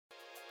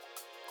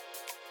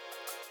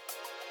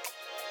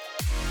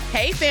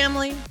Hey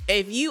family,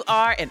 if you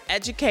are an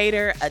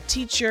educator, a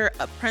teacher,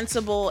 a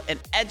principal, an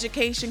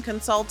education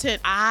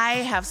consultant, I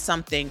have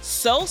something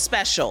so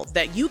special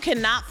that you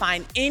cannot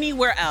find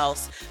anywhere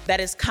else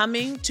that is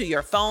coming to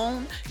your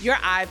phone, your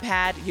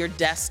iPad, your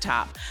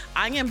desktop.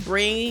 I am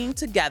bringing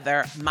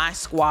together my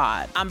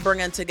squad. I'm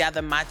bringing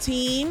together my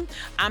team.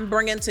 I'm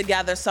bringing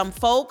together some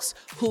folks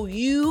who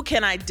you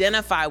can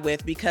identify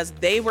with because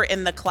they were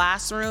in the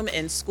classroom,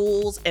 in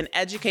schools, and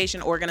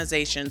education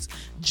organizations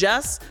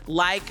just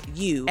like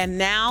you. And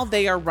now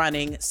they are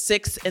running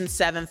 6- and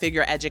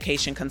 7-figure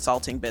education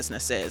consulting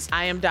businesses.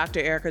 I am Dr.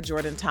 Erica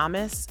Jordan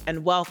Thomas,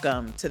 and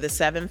welcome to the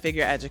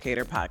 7-Figure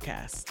Educator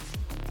Podcast.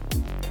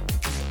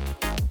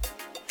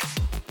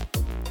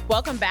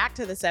 Welcome back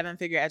to the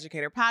 7-Figure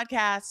Educator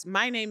Podcast.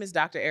 My name is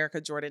Dr.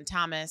 Erica Jordan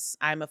Thomas.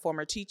 I'm a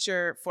former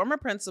teacher, former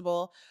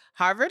principal,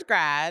 Harvard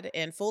grad,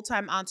 and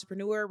full-time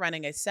entrepreneur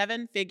running a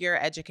 7-figure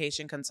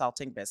education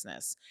consulting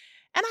business.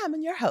 And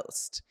I'm your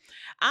host.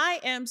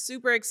 I am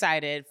super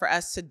excited for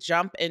us to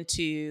jump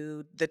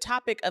into the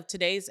topic of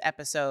today's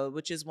episode,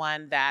 which is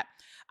one that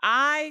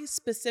I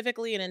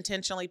specifically and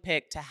intentionally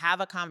picked to have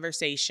a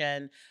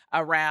conversation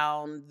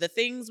around the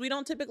things we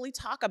don't typically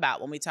talk about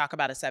when we talk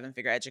about a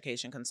 7-figure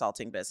education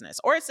consulting business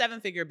or a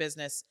 7-figure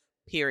business,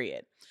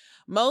 period.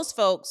 Most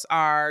folks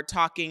are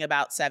talking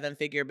about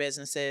 7-figure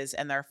businesses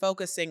and they're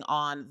focusing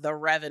on the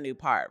revenue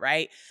part,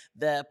 right?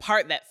 The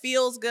part that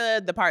feels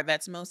good, the part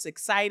that's most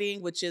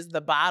exciting, which is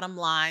the bottom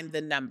line,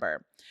 the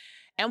number.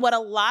 And what a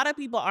lot of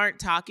people aren't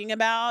talking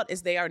about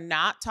is they are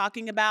not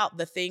talking about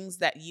the things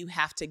that you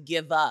have to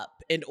give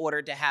up in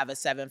order to have a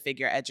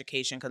 7-figure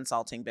education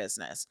consulting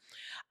business.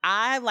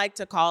 I like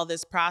to call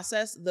this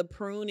process the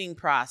pruning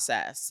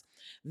process.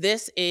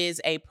 This is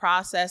a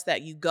process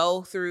that you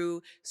go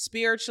through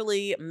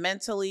spiritually,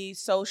 mentally,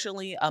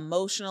 socially,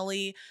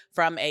 emotionally,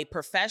 from a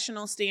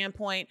professional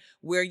standpoint,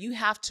 where you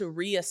have to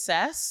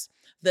reassess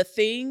the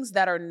things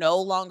that are no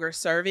longer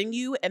serving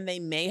you, and they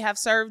may have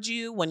served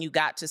you when you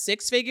got to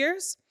 6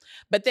 figures,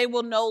 but they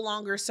will no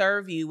longer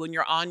serve you when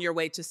you're on your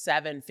way to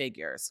 7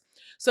 figures.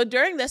 So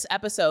during this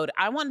episode,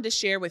 I wanted to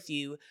share with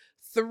you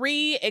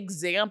 3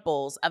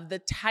 examples of the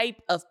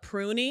type of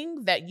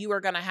pruning that you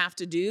are going to have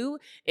to do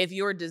if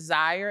your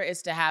desire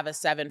is to have a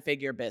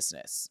 7-figure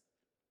business.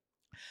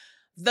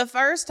 The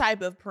first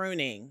type of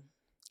pruning,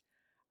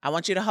 I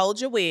want you to hold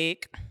your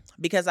wig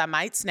because I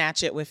might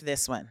snatch it with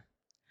this one.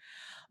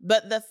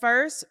 But the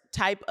first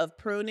type of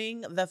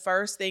pruning, the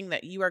first thing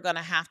that you are going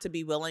to have to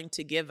be willing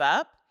to give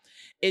up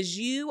is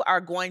you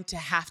are going to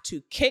have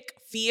to kick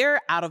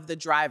fear out of the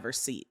driver's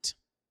seat.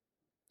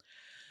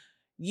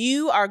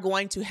 You are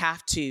going to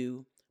have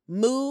to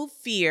move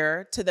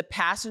fear to the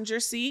passenger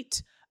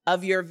seat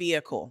of your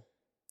vehicle.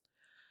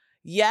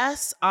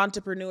 Yes,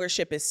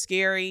 entrepreneurship is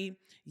scary.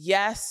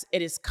 Yes,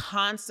 it is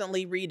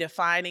constantly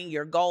redefining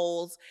your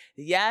goals.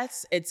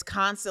 Yes, it's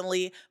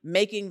constantly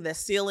making the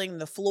ceiling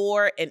the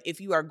floor. And if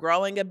you are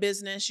growing a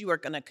business, you are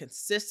going to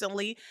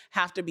consistently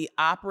have to be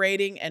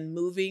operating and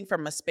moving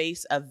from a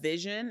space of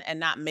vision and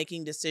not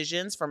making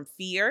decisions from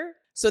fear.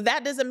 So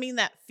that doesn't mean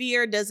that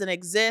fear doesn't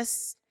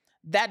exist.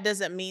 That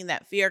doesn't mean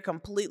that fear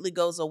completely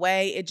goes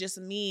away. It just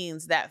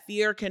means that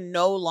fear can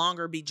no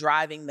longer be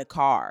driving the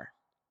car.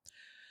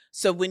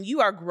 So when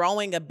you are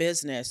growing a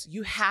business,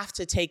 you have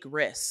to take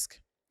risk.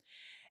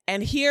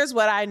 And here's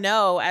what I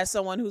know as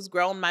someone who's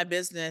grown my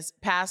business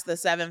past the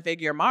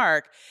 7-figure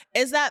mark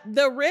is that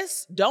the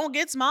risks don't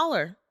get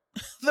smaller.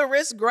 The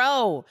risks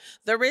grow.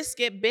 The risks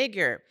get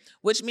bigger,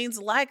 which means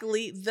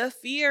likely the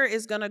fear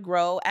is going to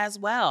grow as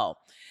well.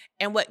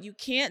 And what you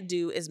can't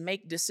do is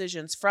make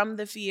decisions from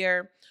the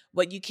fear.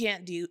 What you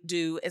can't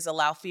do is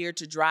allow fear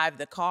to drive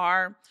the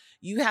car.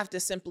 You have to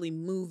simply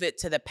move it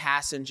to the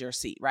passenger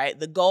seat, right?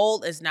 The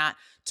goal is not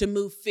to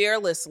move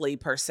fearlessly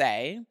per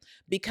se,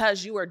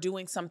 because you are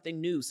doing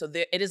something new. So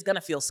it is going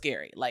to feel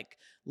scary. Like,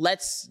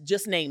 let's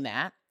just name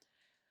that.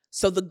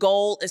 So the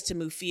goal is to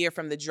move fear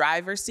from the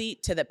driver's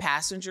seat to the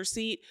passenger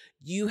seat.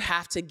 You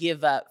have to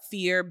give up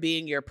fear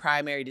being your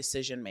primary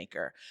decision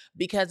maker.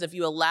 Because if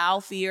you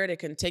allow fear to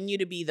continue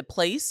to be the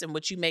place in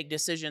which you make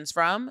decisions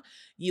from,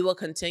 you will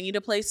continue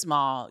to play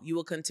small, you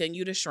will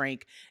continue to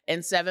shrink,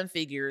 and 7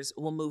 figures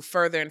will move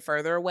further and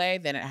further away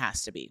than it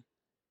has to be.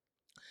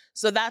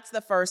 So that's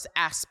the first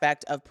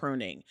aspect of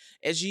pruning,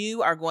 is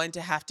you are going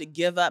to have to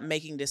give up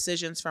making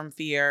decisions from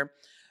fear.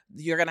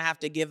 You're going to have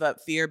to give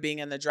up fear being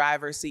in the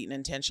driver's seat and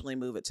intentionally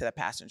move it to the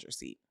passenger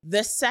seat.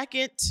 The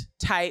second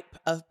type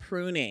of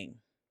pruning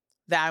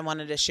that I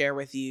wanted to share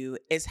with you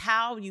is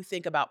how you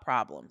think about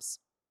problems.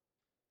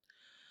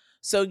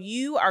 So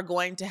you are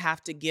going to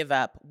have to give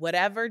up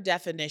whatever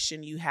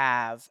definition you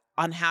have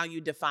on how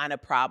you define a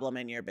problem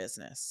in your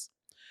business.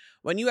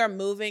 When you are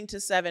moving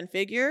to 7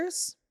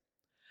 figures,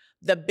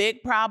 the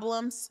big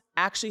problems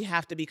actually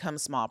have to become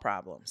small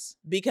problems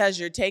because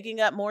you're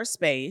taking up more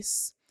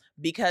space.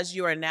 Because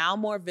you are now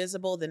more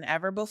visible than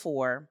ever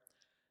before,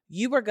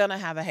 you are going to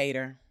have a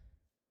hater.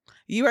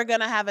 You are going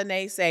to have a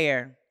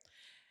naysayer.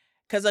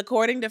 Because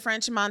according to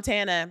French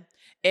Montana,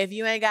 if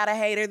you ain't got a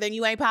hater, then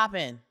you ain't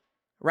popping,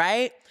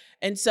 right?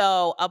 And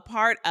so a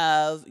part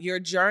of your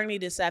journey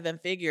to seven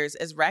figures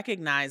is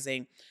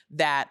recognizing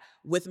that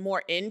with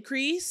more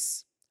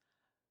increase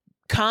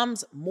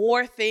comes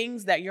more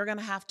things that you're going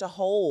to have to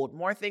hold,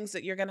 more things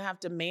that you're going to have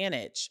to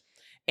manage.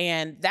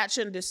 And that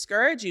shouldn't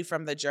discourage you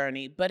from the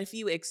journey. But if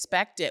you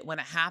expect it when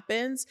it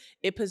happens,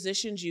 it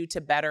positions you to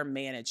better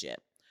manage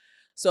it.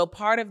 So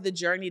part of the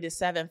journey to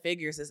seven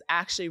figures is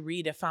actually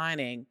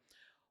redefining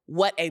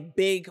what a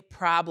big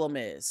problem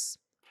is.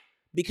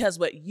 Because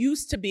what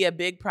used to be a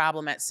big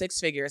problem at six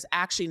figures,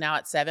 actually now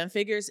at seven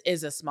figures,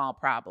 is a small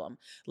problem.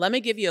 Let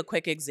me give you a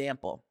quick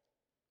example.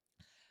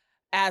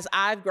 As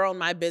I've grown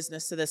my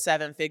business to the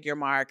seven-figure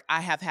mark, I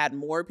have had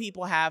more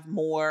people have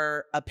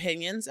more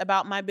opinions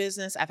about my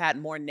business. I've had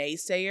more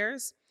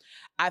naysayers.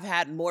 I've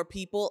had more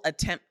people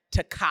attempt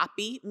to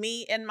copy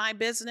me in my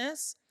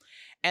business.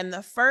 And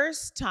the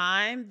first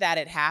time that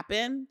it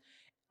happened,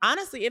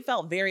 honestly, it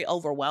felt very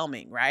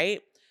overwhelming,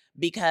 right?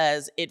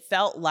 Because it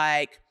felt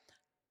like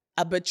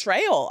a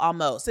betrayal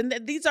almost. And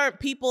these aren't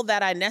people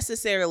that I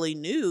necessarily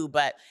knew,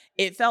 but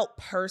it felt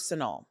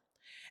personal.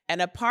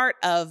 And a part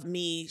of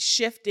me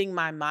shifting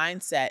my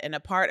mindset and a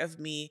part of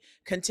me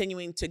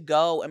continuing to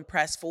go and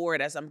press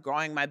forward as I'm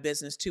growing my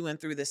business to and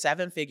through the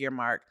seven-figure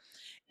mark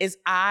is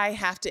I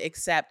have to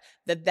accept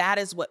that that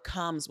is what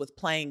comes with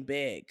playing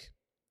big.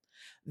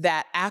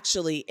 That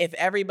actually, if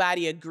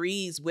everybody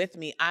agrees with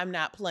me, I'm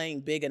not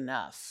playing big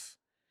enough.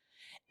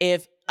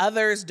 If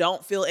others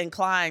don't feel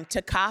inclined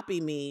to copy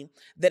me,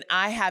 then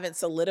I haven't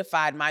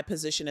solidified my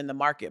position in the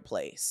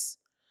marketplace.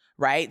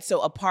 Right? So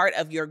a part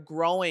of your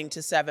growing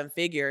to seven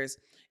figures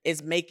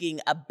is making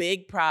a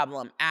big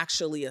problem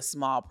actually a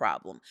small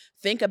problem.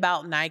 Think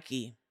about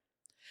Nike.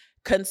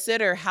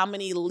 Consider how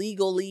many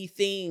legally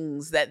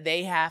things that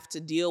they have to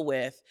deal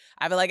with.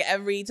 I feel like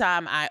every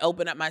time I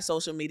open up my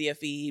social media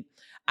feed,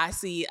 I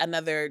see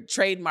another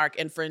trademark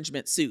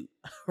infringement suit,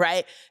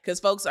 right? Because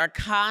folks are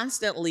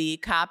constantly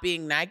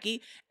copying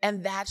Nike,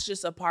 and that's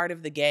just a part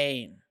of the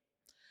game.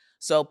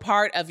 So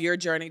part of your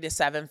journey to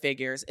seven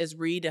figures is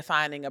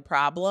redefining a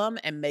problem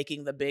and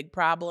making the big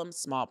problems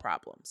small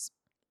problems.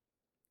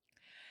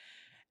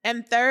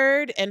 And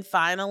third and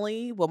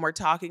finally, when we're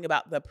talking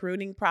about the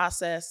pruning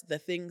process, the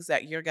things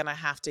that you're going to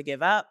have to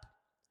give up,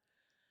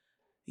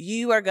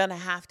 you are going to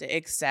have to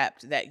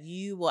accept that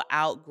you will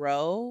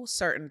outgrow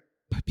certain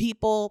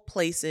people,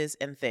 places,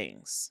 and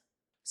things.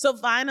 So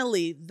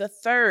finally, the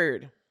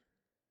third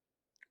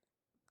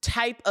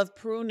type of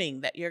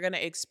pruning that you're going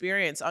to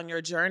experience on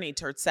your journey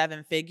towards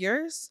seven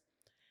figures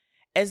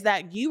is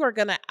that you are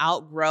going to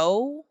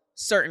outgrow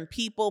certain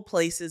people,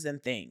 places,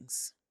 and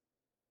things.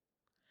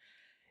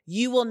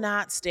 You will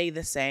not stay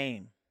the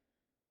same,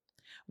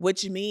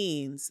 which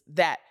means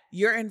that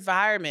your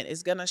environment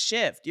is going to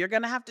shift. You're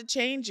going to have to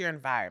change your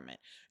environment.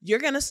 You're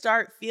going to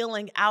start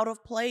feeling out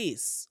of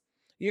place.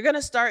 You're going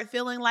to start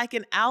feeling like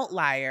an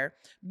outlier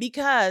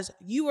because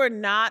you are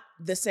not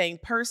the same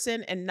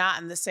person and not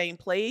in the same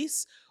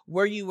place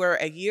where you were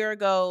a year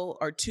ago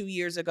or 2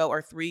 years ago or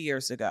 3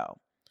 years ago.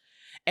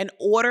 In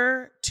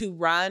order to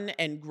run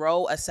and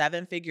grow a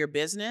seven-figure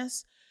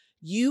business,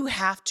 you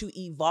have to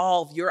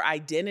evolve your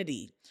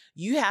identity.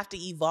 You have to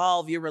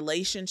evolve your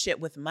relationship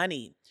with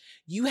money.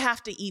 You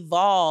have to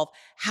evolve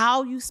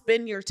how you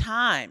spend your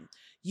time.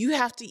 You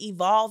have to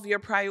evolve your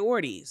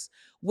priorities,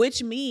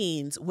 which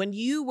means when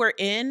you were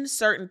in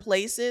certain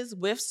places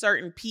with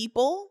certain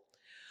people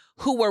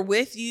who were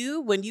with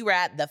you when you were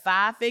at the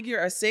 5-figure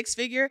or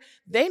 6-figure,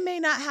 they may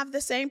not have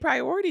the same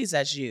priorities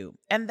as you,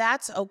 and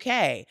that's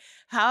okay.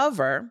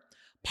 However,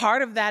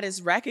 part of that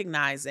is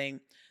recognizing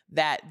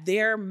that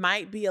there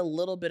might be a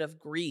little bit of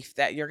grief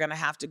that you're going to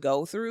have to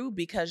go through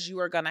because you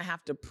are going to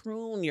have to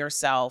prune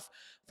yourself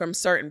from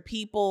certain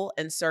people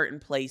and certain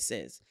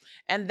places.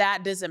 And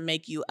that doesn't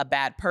make you a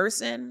bad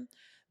person.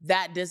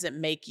 That doesn't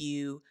make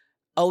you,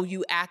 oh,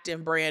 you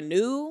acting brand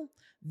new.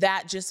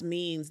 That just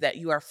means that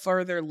you are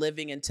further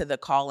living into the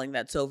calling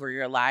that's over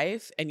your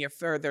life and you're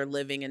further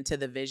living into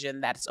the vision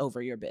that's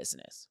over your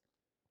business.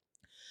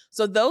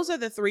 So those are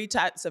the 3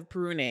 types of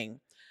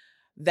pruning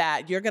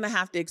that you're going to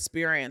have to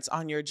experience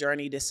on your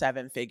journey to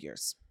seven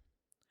figures.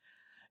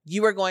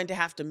 You are going to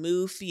have to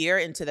move fear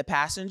into the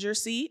passenger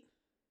seat.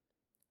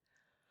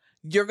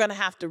 You're going to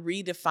have to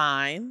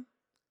redefine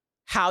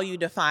how you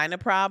define a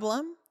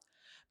problem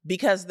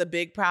because the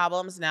big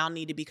problems now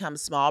need to become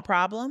small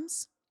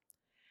problems.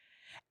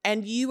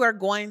 And you are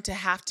going to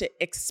have to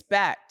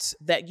expect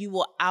that you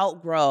will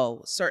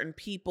outgrow certain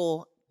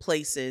people,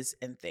 places,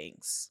 and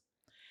things.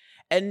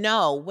 And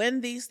know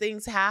when these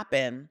things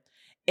happen,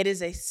 it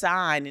is a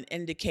sign, an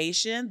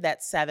indication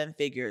that seven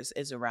figures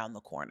is around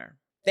the corner.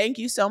 Thank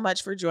you so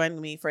much for joining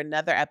me for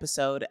another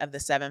episode of the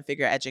Seven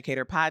Figure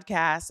Educator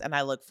Podcast, and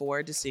I look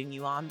forward to seeing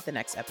you on the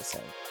next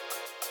episode.